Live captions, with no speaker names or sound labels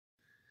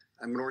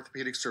I'm an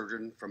orthopedic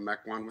surgeon from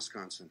Mequon,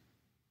 Wisconsin.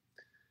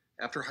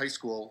 After high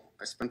school,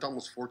 I spent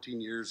almost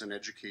 14 years in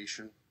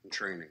education and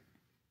training.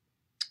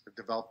 I've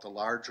developed a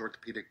large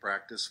orthopedic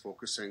practice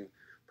focusing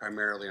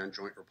primarily on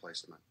joint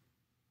replacement.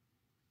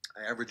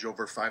 I average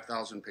over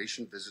 5,000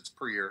 patient visits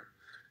per year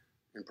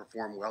and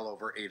perform well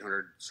over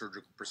 800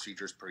 surgical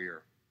procedures per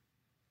year.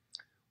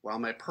 While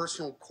my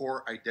personal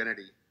core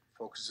identity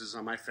focuses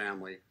on my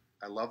family,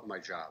 I love my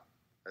job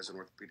as an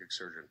orthopedic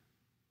surgeon.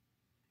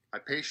 My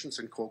patients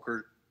and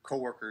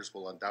coworkers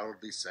will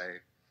undoubtedly say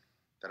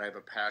that I have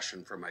a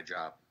passion for my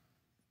job.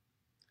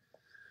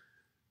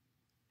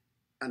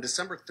 On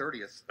December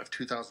 30th of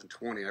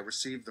 2020, I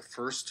received the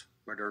first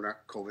Moderna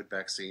COVID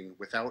vaccine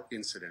without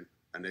incident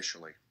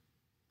initially.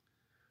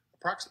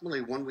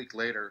 Approximately 1 week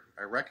later,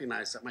 I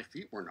recognized that my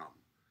feet were numb,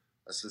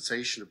 a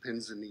sensation of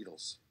pins and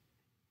needles.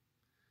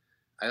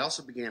 I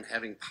also began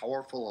having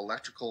powerful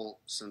electrical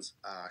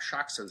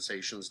shock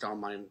sensations down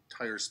my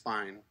entire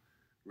spine,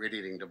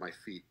 radiating to my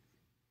feet.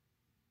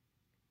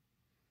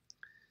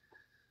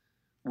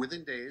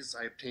 Within days,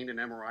 I obtained an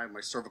MRI of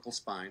my cervical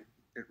spine.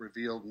 It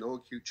revealed no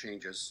acute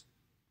changes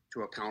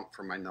to account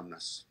for my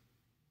numbness.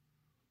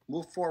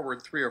 Move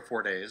forward 3 or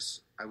 4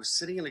 days, I was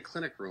sitting in a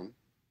clinic room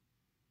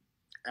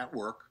at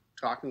work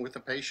talking with a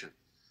patient.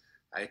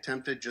 I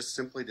attempted just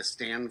simply to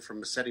stand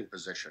from a sitting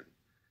position.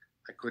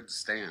 I couldn't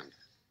stand.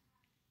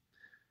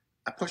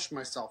 I pushed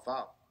myself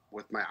up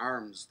with my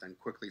arms, then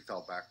quickly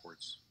fell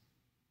backwards.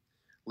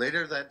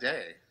 Later that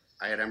day,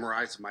 I had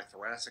MRIs of my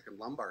thoracic and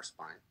lumbar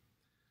spine.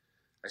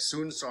 I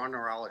soon saw a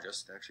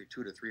neurologist, actually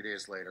 2 to 3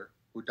 days later,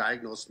 who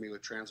diagnosed me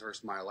with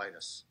transverse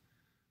myelitis,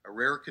 a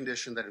rare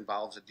condition that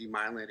involves a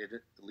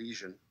demyelinated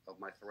lesion of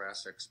my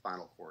thoracic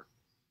spinal cord.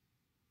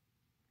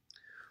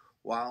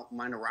 While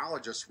my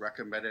neurologist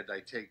recommended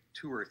I take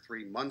 2 or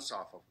 3 months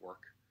off of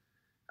work,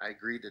 I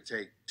agreed to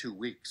take 2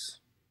 weeks.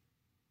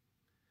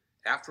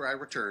 After I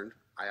returned,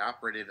 I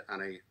operated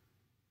on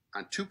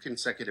 2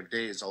 consecutive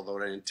days,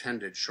 although I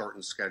intended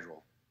shortened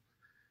schedule.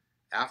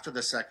 After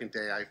the second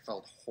day, I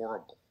felt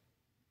horrible.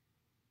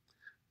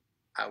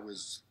 I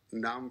was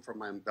numb from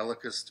my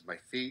umbilicus to my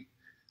feet.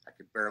 I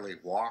could barely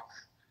walk,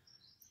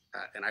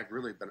 and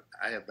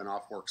I have been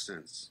off work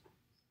since.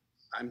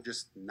 I'm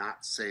just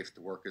not safe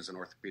to work as an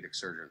orthopedic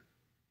surgeon.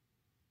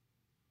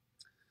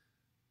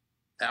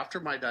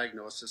 After my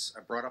diagnosis,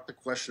 I brought up the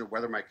question of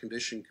whether my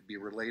condition could be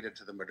related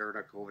to the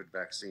Moderna COVID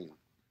vaccine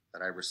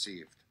that I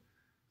received.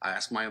 I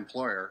asked my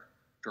employer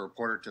to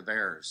report it to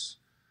theirs.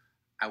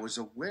 I was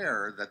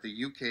aware that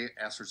the UK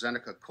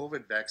AstraZeneca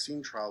COVID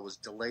vaccine trial was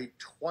delayed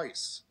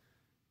twice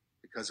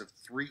because of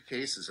 3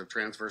 cases of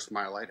transverse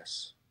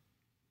myelitis.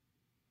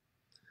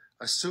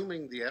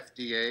 Assuming the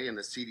FDA and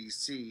the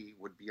CDC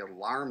would be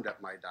alarmed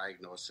at my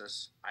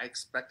diagnosis, I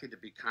expected to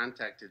be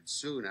contacted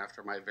soon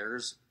after my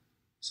VAERS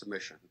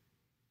submission.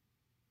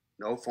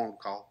 No phone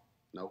call,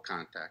 no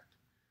contact.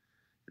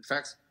 In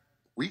fact,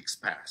 weeks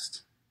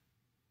passed.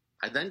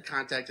 I then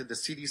contacted the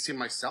CDC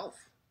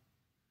myself.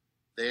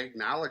 They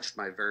acknowledged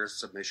my VAERS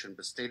submission,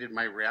 but stated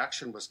my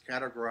reaction was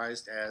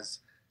categorized as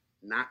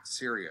not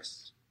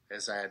serious,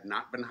 as I had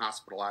not been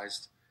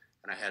hospitalized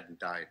and I hadn't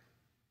died.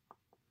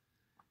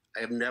 I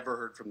have never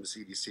heard from the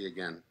CDC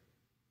again.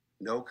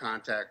 No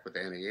contact with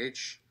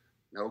NIH,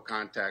 no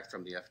contact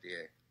from the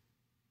FDA.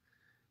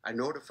 I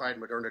notified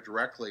Moderna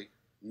directly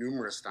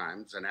numerous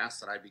times and asked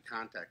that I be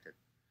contacted.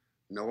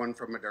 No one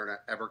from Moderna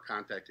ever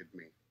contacted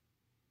me.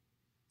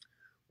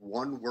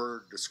 One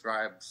word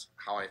describes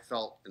how I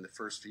felt in the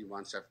first few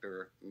months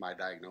after my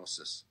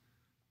diagnosis: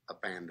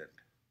 abandoned.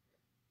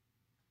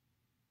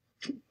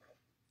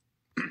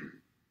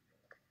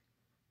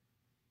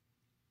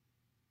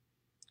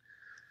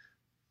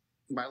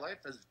 My life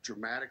has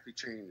dramatically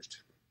changed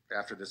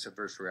after this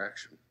adverse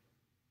reaction.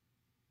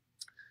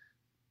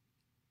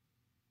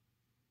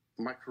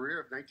 My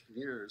career of 19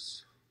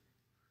 years,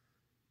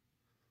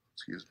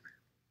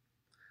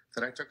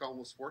 that I took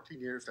almost 14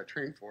 years to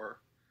train for,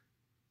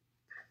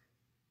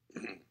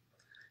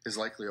 is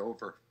likely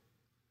over.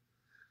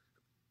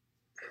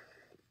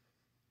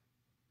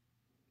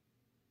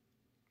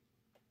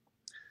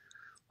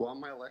 While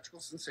my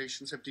electrical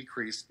sensations have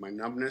decreased, my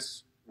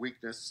numbness,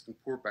 weakness, and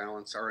poor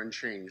balance are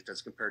unchanged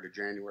as compared to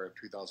January of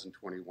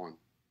 2021.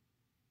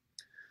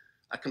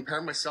 I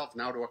compare myself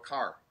now to a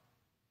car.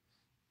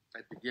 I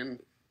begin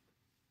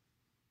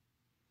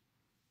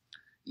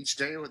each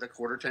day with a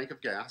quarter tank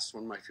of gas.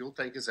 When my fuel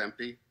tank is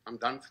empty, I'm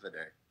done for the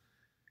day.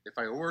 If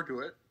I overdo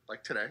it,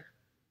 like today,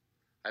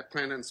 I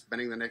plan on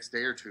spending the next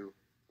day or 2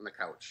 on the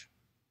couch.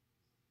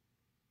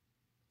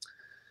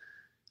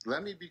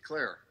 Let me be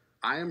clear,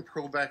 I am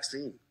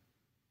pro-vaccine.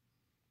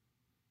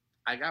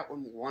 I got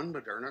one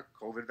Moderna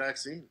COVID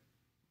vaccine.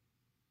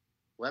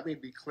 Let me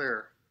be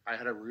clear, I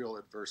had a real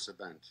adverse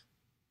event.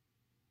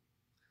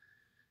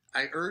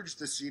 I urge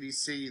the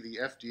CDC, the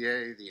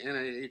FDA, the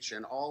NIH,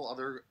 and all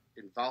other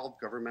involved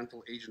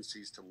governmental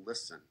agencies to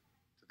listen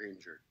to the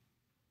injured.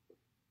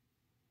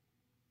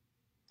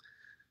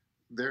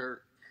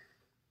 Their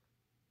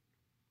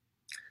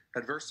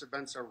adverse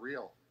events are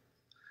real.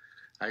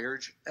 I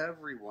urge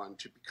everyone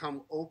to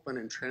become open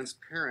and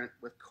transparent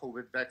with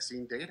COVID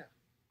vaccine data.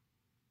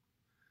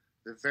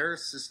 The VAERS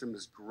system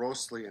is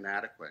grossly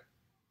inadequate.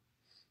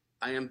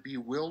 I am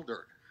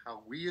bewildered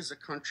how we as a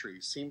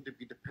country seem to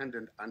be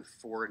dependent on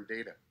foreign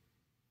data.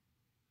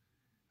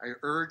 I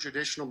urge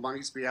additional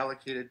monies be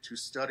allocated to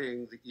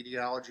studying the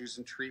etiologies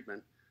and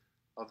treatment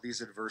of these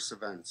adverse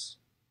events.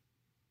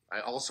 I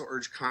also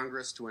urge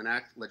Congress to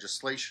enact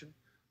legislation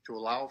to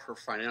allow for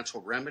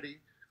financial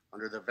remedy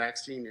under the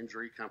Vaccine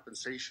Injury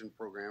Compensation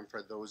Program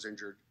for those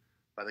injured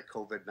by the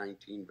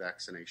COVID-19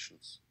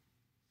 vaccinations.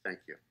 Thank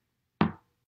you.